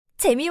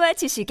재미와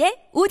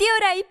지식의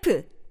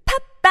오디오라이프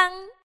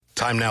팝빵.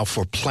 Time now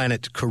for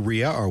Planet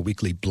Korea, our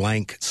weekly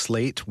blank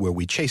slate where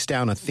we chase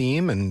down a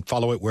theme and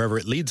follow it wherever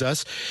it leads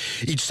us.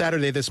 Each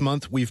Saturday this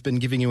month, we've been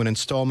giving you an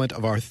installment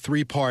of our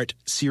three-part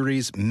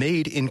series,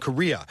 Made in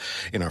Korea.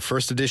 In our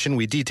first edition,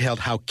 we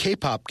detailed how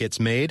K-pop gets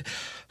made.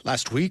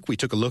 Last week, we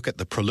took a look at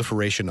the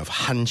proliferation of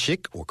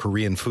Hansik, or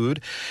Korean food.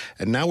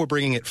 And now we're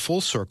bringing it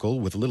full circle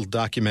with a little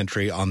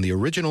documentary on the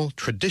original,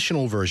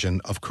 traditional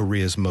version of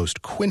Korea's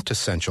most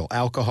quintessential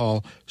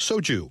alcohol,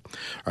 soju.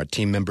 Our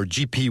team member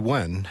GP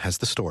Nguyen has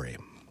the story.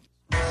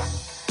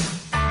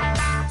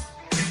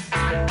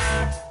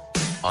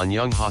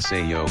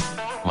 안녕하세요.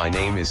 My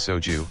name is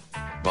Soju.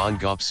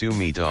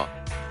 반갑습니다.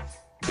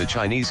 The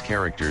Chinese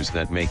characters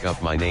that make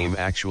up my name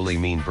actually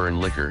mean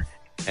burn liquor,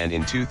 and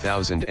in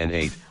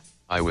 2008,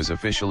 I was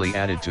officially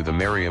added to the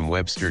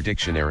Merriam-Webster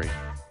dictionary.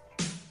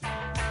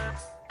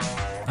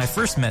 I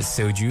first met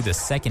soju the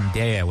second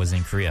day I was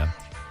in Korea.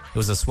 It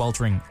was a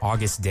sweltering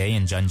August day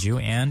in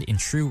Jeonju, and in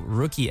true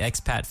rookie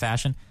expat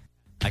fashion,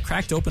 I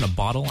cracked open a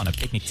bottle on a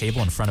picnic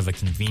table in front of a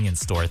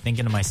convenience store,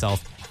 thinking to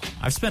myself,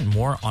 I've spent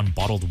more on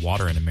bottled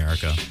water in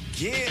America.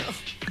 Yeah.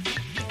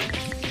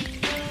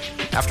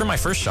 After my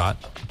first shot,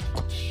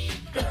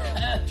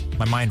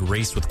 my mind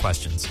raced with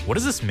questions. What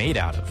is this made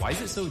out of? Why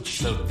is it so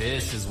cheap? So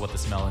this is what the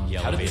smell in the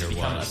elevator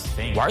was.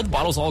 Why are the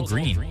bottles all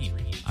green?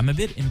 I'm a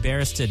bit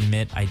embarrassed to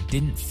admit I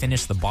didn't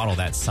finish the bottle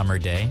that summer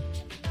day.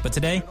 But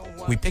today,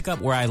 we pick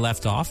up where I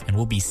left off, and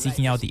we'll be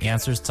seeking out the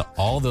answers to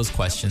all those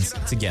questions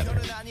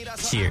together.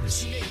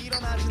 Cheers.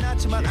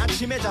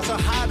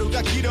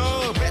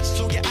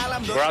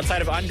 We're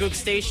outside of Anguk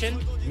Station,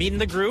 meeting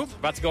the group,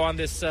 about to go on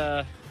this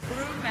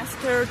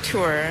Brewmaster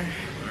tour.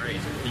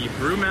 the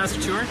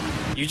Brewmaster Tour.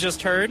 You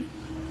just heard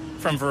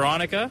from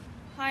Veronica.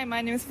 Hi,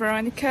 my name is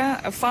Veronica,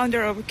 a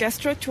founder of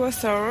Gastro Tour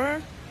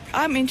Server.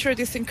 I'm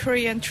introducing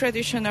Korean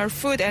traditional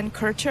food and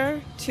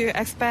culture to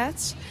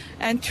expats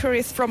and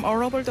tourists from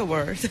all over the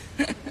world.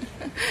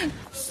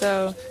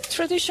 So,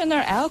 traditional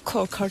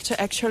alcohol culture,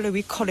 actually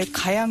we call it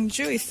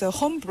가양주, it's a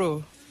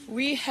homebrew.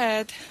 We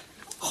had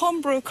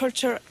homebrew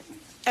culture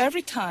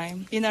every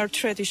time in our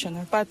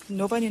traditional, but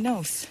nobody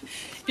knows.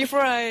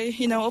 Before I,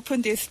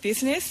 opened this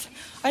business,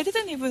 I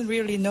didn't even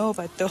really know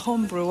about the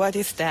homebrew. What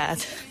is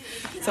that?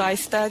 So I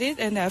studied,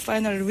 and I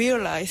finally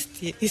realized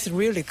it's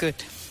really good.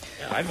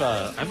 Yeah, I've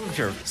lived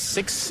here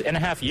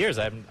 6.5 years.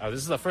 This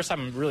is the first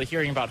time I'm really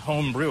hearing about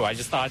homebrew. I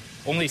just thought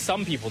only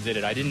some people did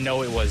it. I didn't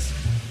know it was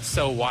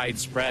so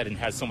widespread and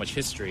had so much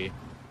history.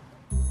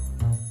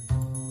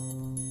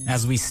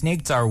 As we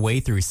snaked our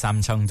way through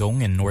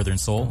Samcheong-dong in northern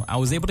Seoul, I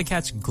was able to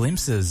catch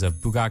glimpses of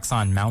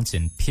Bugaksan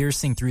Mountain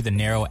piercing through the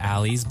narrow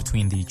alleys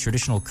between the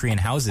traditional Korean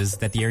houses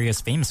that the area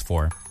is famous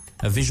for,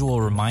 a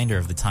visual reminder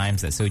of the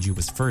times that soju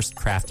was first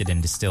crafted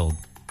and distilled.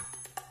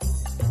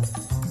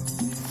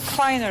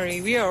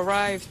 Finally, we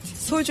arrived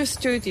Soju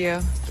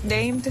Studio,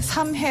 named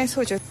Samhae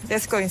Soju.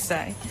 Let's go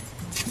inside.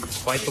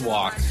 Quite the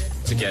walk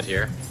to get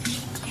here.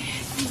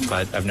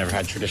 But I've never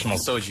had traditional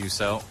soju,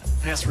 so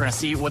I guess we're going to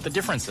see what the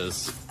difference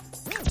is.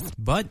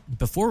 But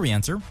before we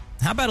answer,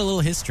 how about a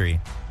little history?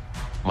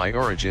 My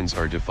origins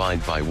are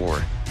defined by war.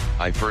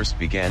 I first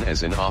began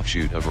as an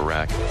offshoot of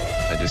Iraq,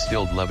 a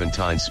distilled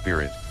Levantine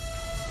spirit.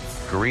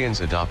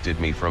 Koreans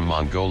adopted me from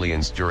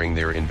Mongolians during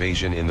their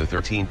invasion in the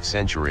 13th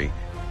century,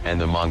 and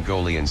the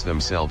Mongolians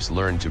themselves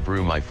learned to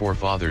brew my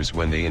forefathers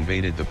when they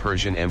invaded the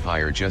Persian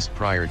Empire just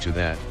prior to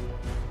that.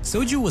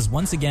 Soju was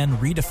once again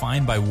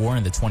redefined by war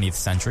in the 20th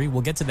century.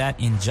 We'll get to that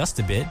in just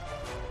a bit.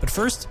 But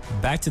first,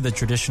 back to the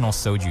traditional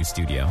soju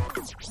studio.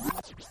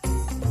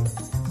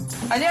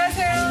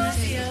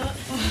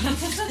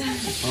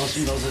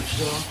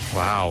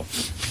 Wow.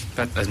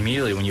 That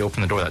immediately when you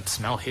open the door, that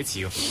smell hits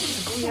you.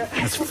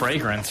 It's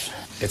fragrant.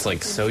 It's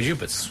like soju,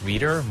 but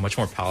sweeter, much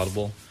more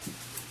palatable.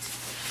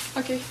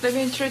 Okay, let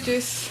me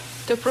introduce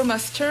the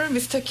brewmaster,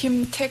 Mr.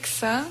 Kim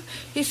Taek-sang.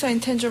 He's an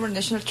intangible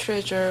national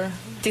treasure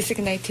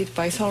designated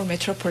by Seoul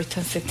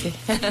Metropolitan City.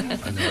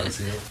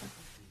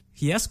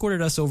 He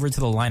escorted us over to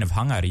the line of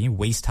hangari,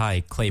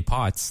 waist-high clay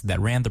pots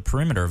that ran the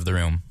perimeter of the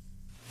room.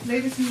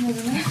 Ladies and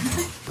gentlemen,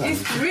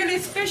 it's really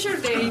special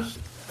day.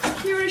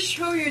 He will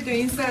show you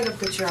the inside of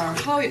the jar,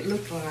 how it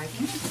looks like.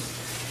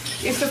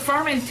 It's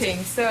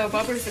fermenting, so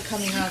bubbles are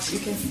coming up. You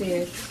can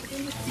see it.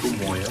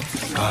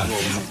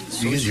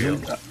 이게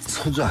지금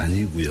소주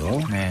아니고요.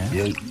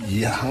 네.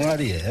 이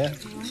항아리에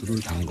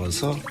술을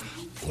담궈서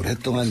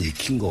오랫동안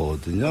익힌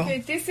거거든요.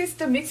 Okay, this is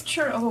the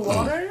mixture of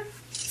water,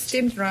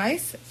 steamed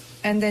rice,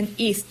 and then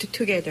yeast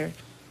together.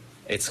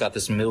 It's got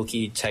this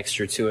milky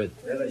texture to it.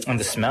 And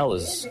the smell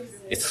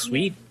it's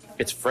sweet,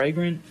 it's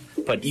fragrant,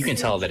 but you can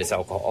tell that it's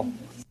alcohol.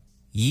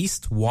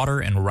 Yeast, water,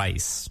 and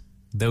rice.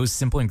 Those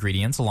simple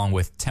ingredients, along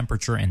with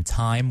temperature and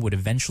time, would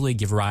eventually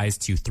give rise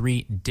to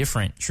 3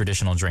 different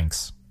traditional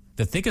drinks.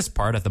 The thickest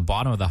part at the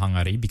bottom of the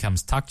hangari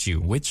becomes takju,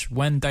 which,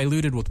 when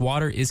diluted with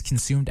water, is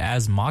consumed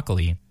as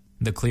makgeolli.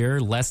 The clearer,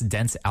 less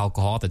dense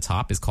alcohol at the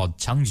top is called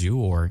changju,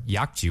 or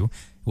yakju,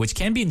 which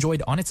can be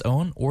enjoyed on its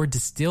own or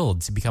distilled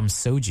to become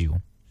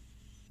soju.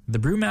 The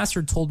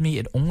brewmaster told me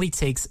it only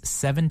takes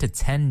 7 to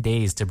 10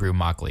 days to brew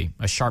makgeolli,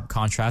 a sharp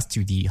contrast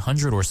to the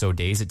 100 or so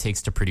days it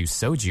takes to produce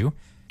soju,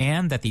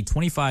 and that the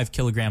 25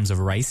 kilograms of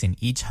rice in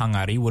each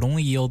hangari would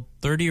only yield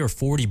 30 or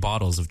 40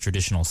 bottles of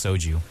traditional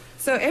soju.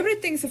 So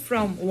everything's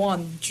from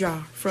one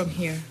jar from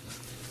here.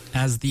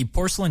 As the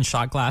porcelain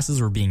shot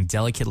glasses were being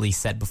delicately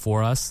set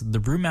before us, the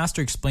brewmaster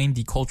explained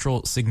the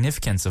cultural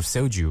significance of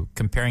soju,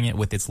 comparing it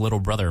with its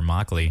little brother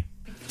makgeolli.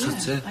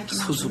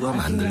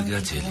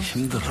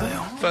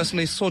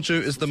 Firstly,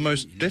 soju is the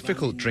most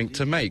difficult drink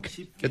to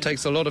make. It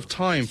takes a lot of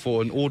time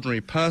for an ordinary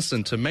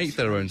person to make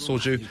their own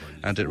soju,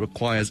 and it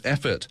requires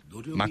effort.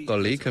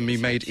 Makgeolli can be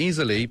made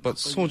easily, but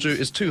soju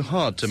is too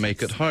hard to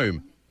make at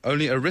home.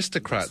 Only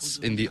aristocrats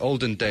in the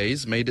olden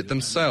days made it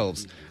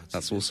themselves.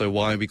 That's also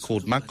why we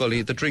called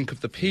makgeolli the drink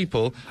of the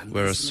people,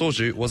 whereas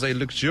soju was a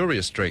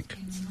luxurious drink.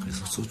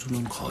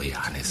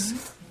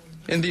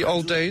 In the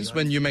old days,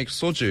 when you make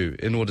soju,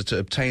 in order to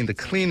obtain the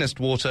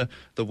cleanest water,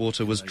 the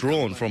water was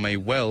drawn from a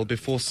well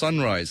before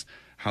sunrise.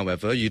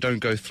 However, you don't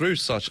go through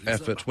such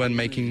effort when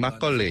making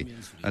makgeolli.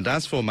 And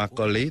as for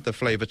makgeolli, the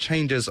flavor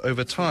changes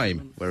over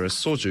time, whereas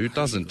soju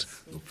doesn't.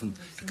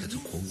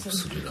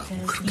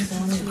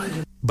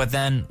 But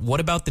then, what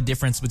about the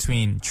difference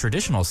between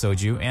traditional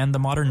soju and the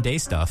modern day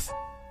stuff?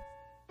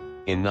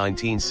 In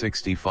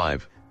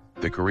 1965,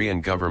 the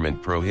Korean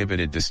government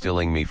prohibited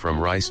distilling me from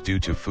rice due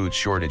to food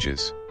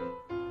shortages.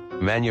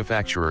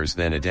 Manufacturers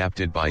then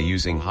adapted by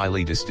using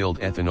highly distilled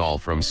ethanol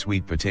from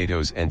sweet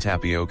potatoes and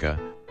tapioca,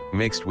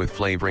 mixed with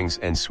flavorings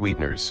and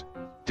sweeteners.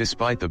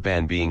 Despite the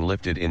ban being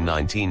lifted in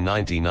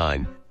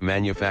 1999,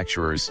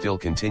 manufacturers still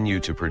continue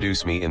to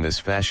produce me in this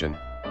fashion.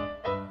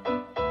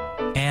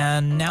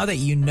 And now that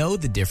you know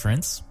the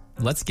difference,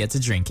 let's get to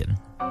drinking.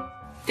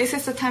 This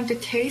is the time to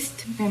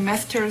taste the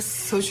master's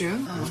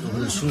soju,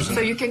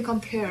 so you can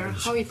compare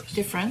how it's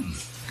different.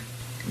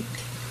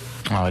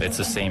 It's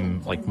the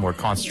same, like, more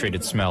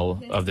concentrated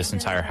smell of this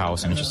entire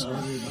house, and it's just,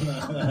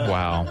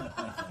 wow.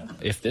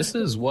 If this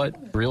is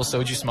what real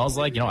soju smells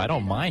like, I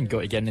don't mind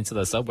getting into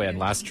the subway and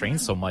last train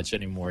so much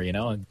anymore,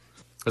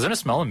 Doesn't it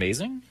smell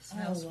amazing?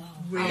 Oh, wow.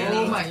 Really?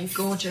 Oh, my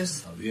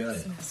gorgeous. Yeah.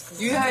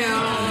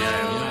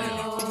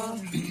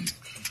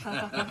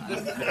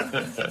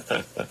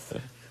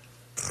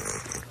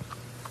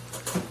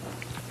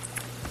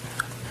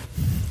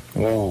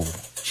 Whoa.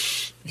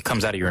 It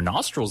comes out of your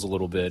nostrils a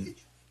little bit.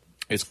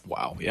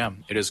 Wow, yeah.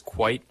 It is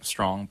quite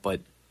strong,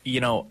 but, a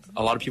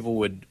lot of people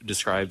would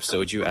describe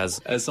soju as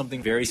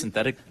something very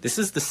synthetic. This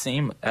is the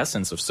same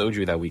essence of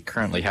soju that we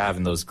currently have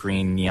in those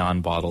green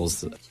neon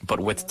bottles, but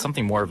with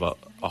something more of a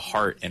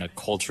heart and a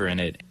culture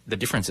in it. The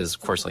difference is, of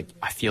course, like,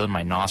 I feel in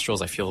my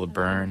nostrils, I feel the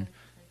burn,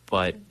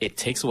 but it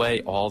takes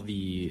away all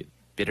the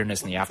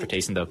bitterness and the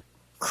aftertaste and the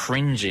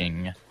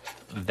cringing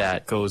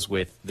that goes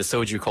with the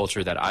soju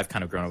culture that I've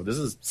kind of grown up with. This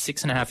is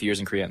 6.5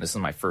 years in Korea, and this is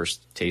my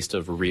first taste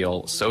of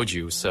real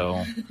soju,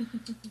 so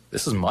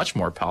this is much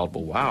more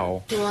palatable.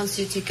 Wow. He wants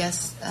you to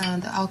guess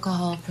the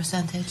alcohol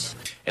percentage.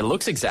 It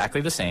looks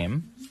exactly the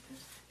same.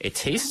 It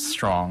tastes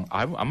strong.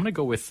 I'm going to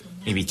go with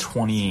maybe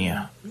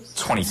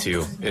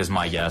 22 is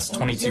my guess.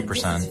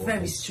 22%.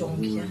 Very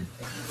strong, yeah.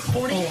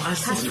 40? Oh, I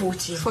said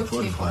 40.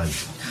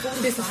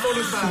 45. This is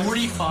 45.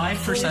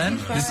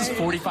 45%? This is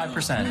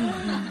 45%.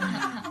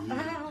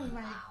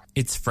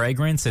 Its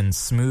fragrance and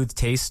smooth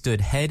taste stood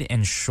head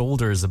and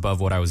shoulders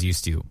above what I was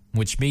used to,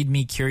 which made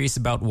me curious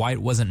about why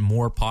it wasn't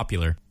more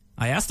popular.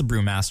 I asked the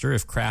brewmaster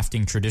if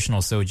crafting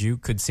traditional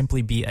soju could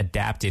simply be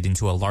adapted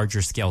into a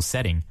larger scale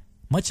setting,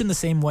 much in the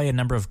same way a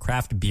number of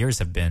craft beers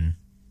have been.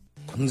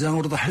 You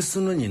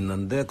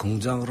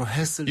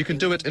can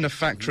do it in a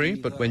factory,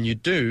 but when you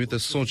do, the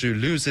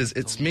soju loses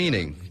its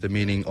meaning, the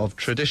meaning of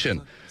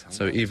tradition.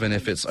 So even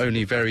if it's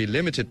only very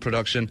limited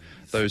production,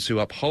 those who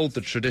uphold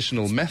the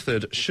traditional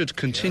method should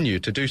continue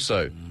to do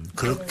so.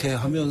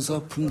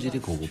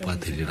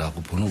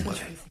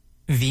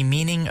 The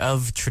meaning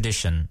of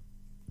tradition.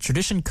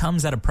 Tradition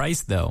comes at a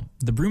price, though.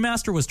 The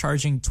brewmaster was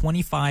charging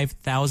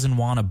 25,000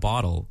 won a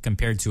bottle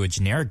compared to a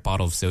generic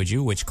bottle of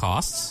soju, which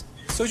costs...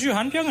 소주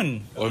한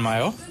병은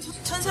얼마요?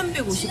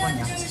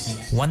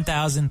 1,350원이요.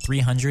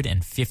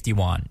 1,350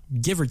 won,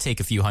 give or take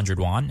a few hundred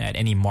won at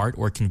any mart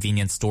or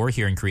convenience store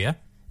here in Korea.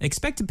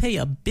 Expect to pay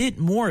a bit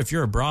more if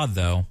you're abroad,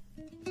 though.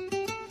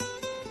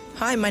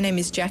 Hi, my name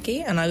is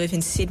Jackie and I live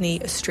in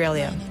Sydney,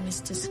 Australia. My name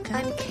is Jessica.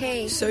 I'm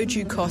Kay.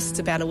 Soju costs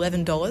about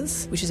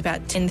 $11, which is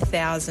about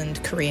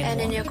 10,000 Korean won.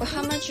 And in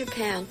Yokohama,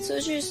 Japan,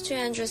 soju is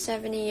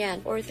 270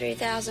 yen or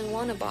 3,000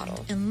 won a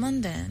bottle. In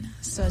London,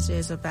 soju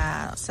is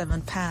about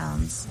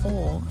 £7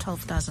 or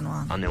 12,000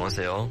 won.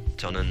 안녕하세요.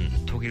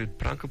 저는 독일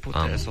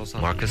프랑크푸르트에서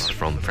사는 Marcus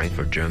from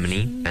Frankfurt,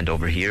 Germany, and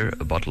over here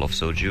a bottle of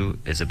soju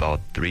is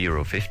about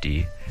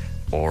 €3.50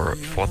 or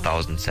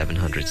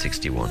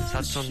 4,761.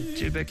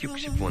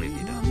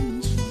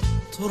 4,760원입니다.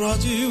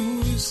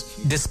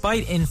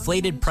 Despite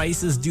inflated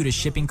prices due to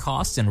shipping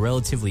costs and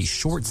relatively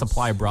short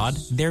supply abroad,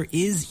 there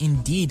is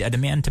indeed a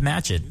demand to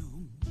match it.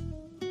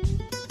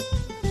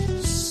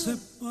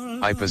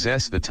 I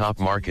possess the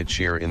top market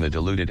share in the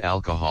diluted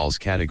alcohols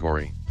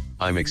category.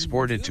 I'm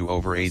exported to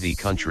over 80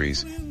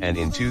 countries, and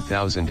in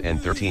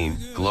 2013,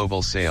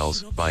 global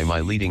sales by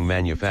my leading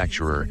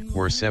manufacturer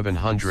were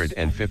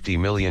 750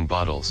 million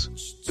bottles.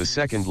 The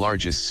second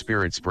largest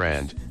spirits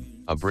brand,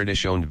 a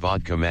British-owned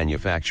vodka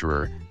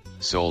manufacturer,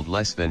 sold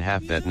less than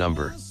half that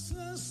number.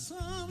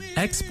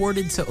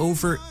 Exported to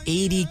over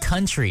 80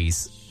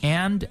 countries.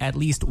 And at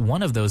least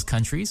one of those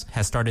countries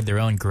has started their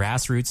own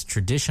grassroots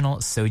traditional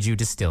soju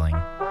distilling.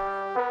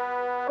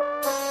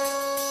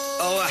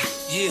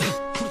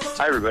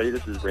 Hi everybody,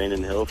 this is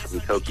Brandon Hill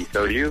from Tokki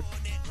Soju.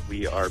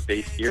 We are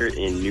based here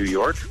in New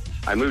York.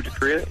 I moved to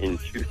Korea in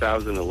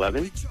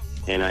 2011,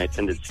 and I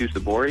attended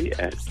Susabori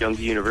at Gyeonggi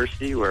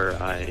University,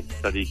 where I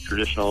studied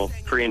traditional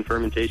Korean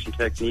fermentation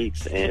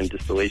techniques and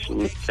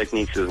distillation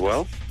techniques as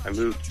well. I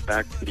moved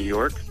back to New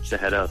York to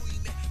head up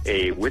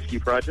a whiskey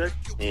project,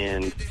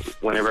 and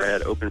whenever I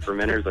had open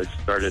fermenters, I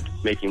started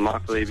making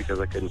makgeolli because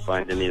I couldn't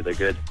find any of the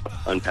good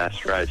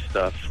unpasteurized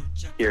stuff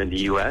here in the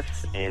U.S.,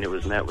 and it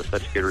was met with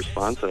such good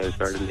response that I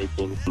started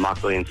making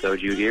makgeolli and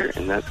soju here,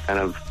 and that's kind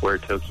of where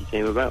Tokki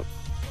came about.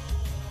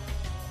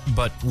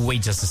 But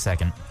wait just a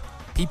second.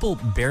 People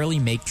barely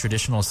make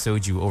traditional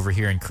soju over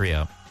here in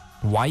Korea.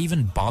 Why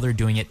even bother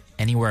doing it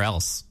anywhere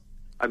else?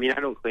 I mean,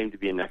 I don't claim to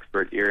be an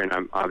expert here, and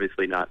I'm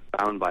obviously not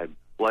bound by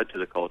blood to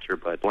the culture,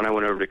 but when I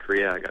went over to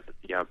Korea, I got to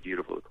see how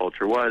beautiful the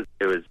culture was.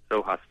 It was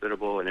so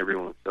hospitable, and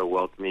everyone was so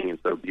welcoming and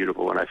so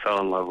beautiful, and I fell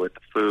in love with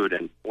the food.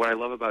 And what I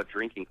love about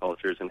drinking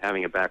cultures and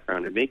having a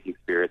background in making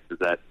spirits is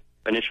that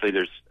initially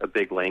there's a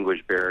big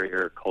language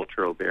barrier,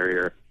 cultural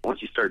barrier.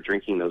 Once you start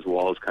drinking, those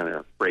walls kind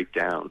of break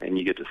down, and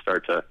you get to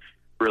start to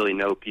really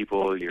know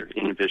people. Your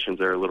inhibitions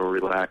are a little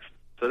relaxed.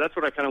 So that's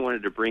what I kind of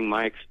wanted to bring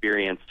my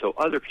experience so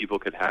other people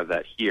could have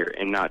that here,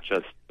 and not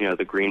just,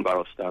 the green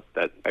bottle stuff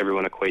that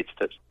everyone equates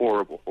to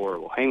horrible,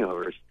 horrible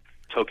hangovers.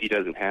 Tokki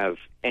doesn't have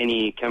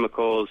any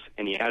chemicals,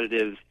 any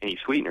additives, any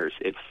sweeteners.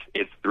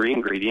 It's 3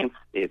 ingredients.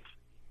 It's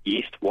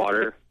yeast,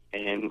 water,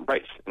 and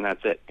rice, and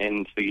that's it.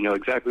 And so you know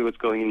exactly what's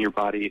going in your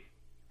body.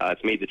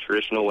 It's made the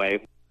traditional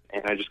way,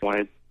 and I just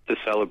wanted to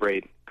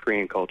celebrate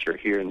Korean culture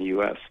here in the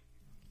U.S.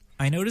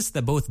 I noticed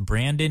that both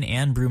Brandon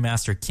and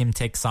brewmaster Kim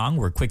Taek-song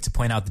were quick to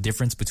point out the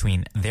difference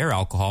between their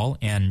alcohol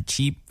and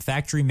cheap,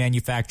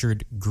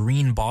 factory-manufactured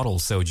green bottle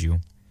soju.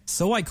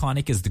 So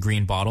iconic is the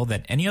green bottle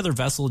that any other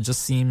vessel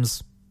just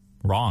seems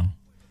wrong.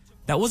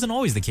 That wasn't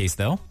always the case,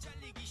 though.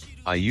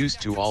 I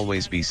used to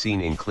always be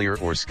seen in clear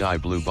or sky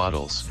blue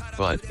bottles,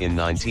 but in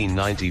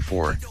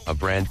 1994, a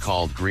brand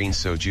called Green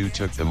Soju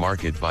took the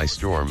market by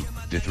storm,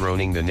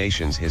 dethroning the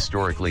nation's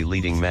historically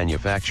leading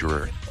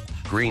manufacturer.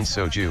 Green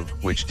Soju,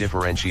 which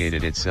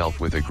differentiated itself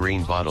with a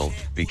green bottle,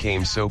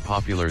 became so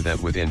popular that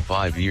within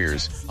 5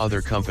 years,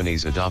 other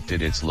companies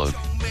adopted its logo.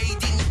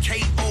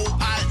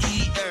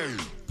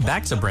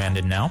 Back to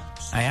Brandon now.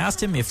 I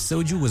asked him if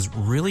soju was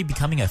really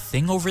becoming a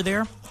thing over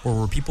there, or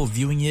were people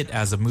viewing it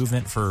as a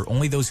movement for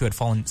only those who had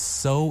fallen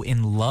so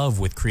in love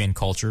with Korean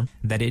culture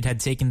that it had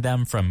taken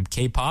them from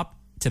K-pop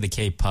to the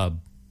K-pub.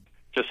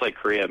 Just like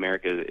Korea,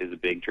 America is a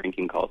big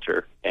drinking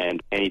culture,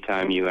 and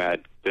anytime you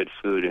add good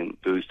food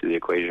and booze to the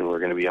equation, we're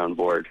going to be on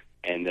board.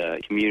 And the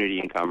community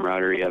and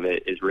camaraderie of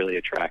it is really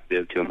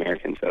attractive to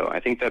Americans. So I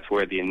think that's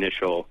where the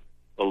initial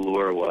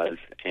allure was,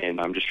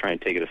 and I'm just trying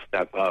to take it a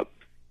step up.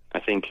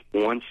 I think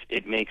once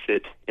it makes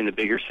it in the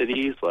bigger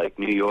cities like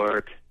New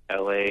York,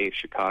 LA,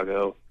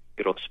 Chicago,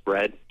 it'll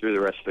spread through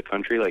the rest of the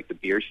country like the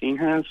beer scene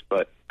has.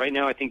 But right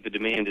now I think the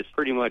demand is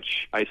pretty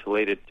much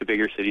isolated to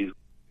bigger cities.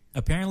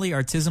 Apparently,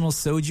 artisanal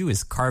soju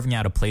is carving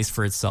out a place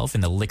for itself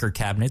in the liquor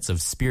cabinets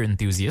of spirit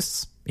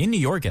enthusiasts, in New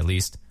York at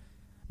least.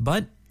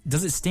 But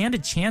does it stand a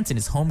chance in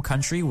its home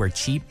country where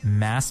cheap,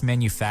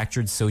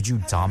 mass-manufactured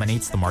soju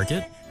dominates the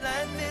market?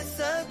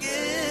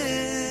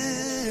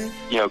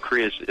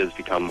 Korea has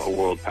become a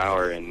world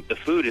power, and the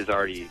food is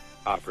already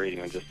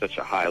operating on just such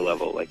a high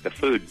level. Like the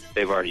food,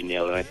 they've already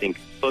nailed it. I think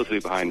closely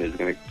behind it is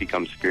going to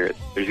become spirits.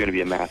 There's going to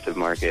be a massive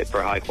market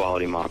for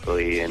high-quality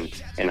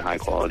makgeolli and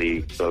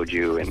high-quality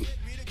soju, and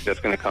that's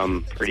going to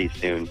come pretty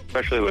soon,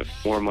 especially with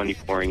more money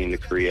pouring into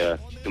Korea,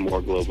 the more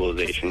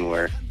globalization,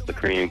 where the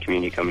Korean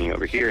community coming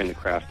over here and the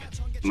craft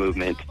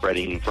movement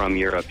spreading from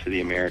Europe to the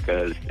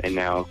Americas, and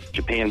now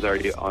Japan's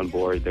already on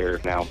board.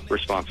 They're now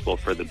responsible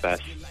for the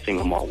best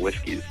single malt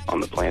whiskeys on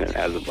the planet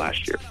as of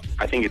last year.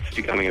 I think it's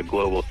becoming a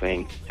global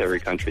thing to every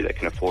country that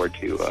can afford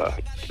to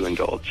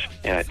indulge,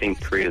 and I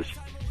think Korea's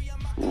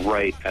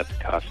right at the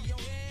cusp.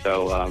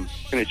 So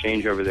it's going to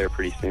change over there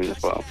pretty soon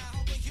as well.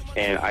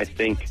 And I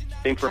think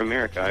same for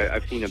America.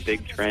 I've seen a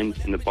big trend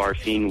in the bar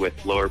scene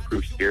with lower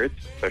proof spirits,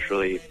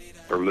 especially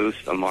vermouths,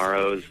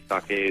 amaros,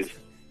 sakes,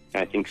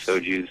 and I think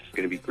soju's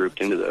going to be grouped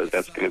into those.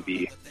 That's going to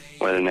be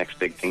one of the next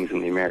big things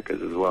in the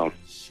Americas as well.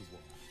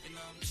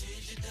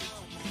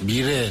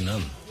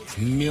 미래에는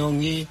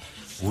분명히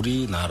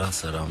우리나라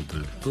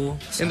사람들도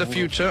In the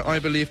future, I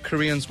believe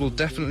Koreans will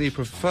definitely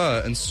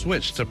prefer and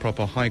switch to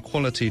proper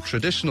high-quality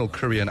traditional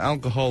Korean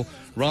alcohol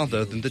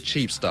rather than the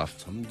cheap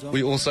stuff.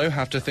 We also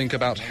have to think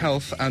about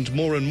health, and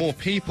more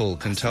people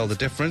can tell the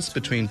difference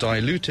between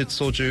diluted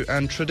soju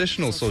and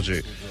traditional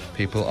soju.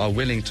 People are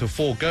willing to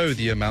forego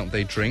the amount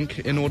they drink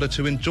in order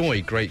to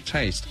enjoy great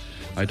taste.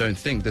 I don't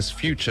think this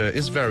future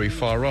is very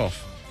far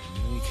off.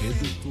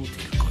 걔들도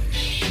될 거예요.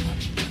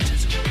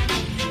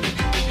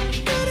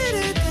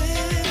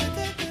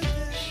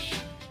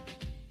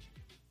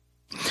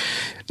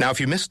 Now, if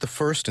you missed the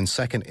first and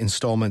second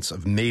installments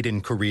of Made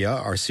in Korea,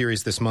 our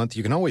series this month,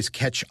 you can always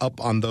catch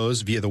up on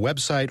those via the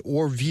website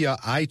or via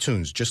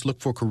iTunes. Just look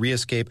for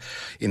KoreaScape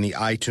in the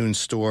iTunes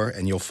store,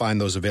 and you'll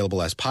find those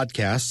available as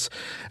podcasts.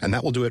 And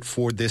that will do it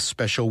for this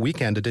special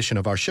weekend edition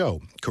of our show.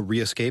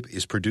 KoreaScape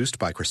is produced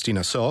by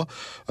Christina So,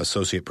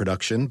 associate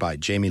production by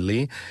Jamie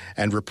Lee,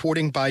 and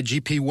reporting by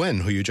GP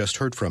Nguyen, who you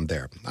just heard from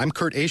there. I'm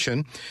Kurt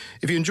Asian.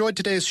 If you enjoyed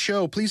today's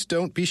show, please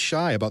don't be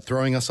shy about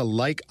throwing us a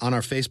like on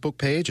our Facebook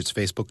page. It's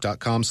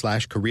facebook.com/KoreaScape,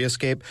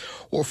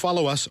 or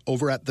follow us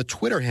over at the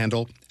Twitter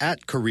handle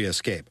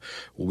 @KoreaScape.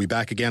 We'll be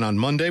back again on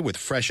Monday with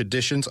fresh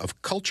editions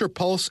of Culture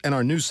Pulse and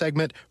our new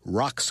segment,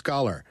 Rock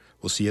Scholar.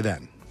 We'll see you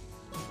then.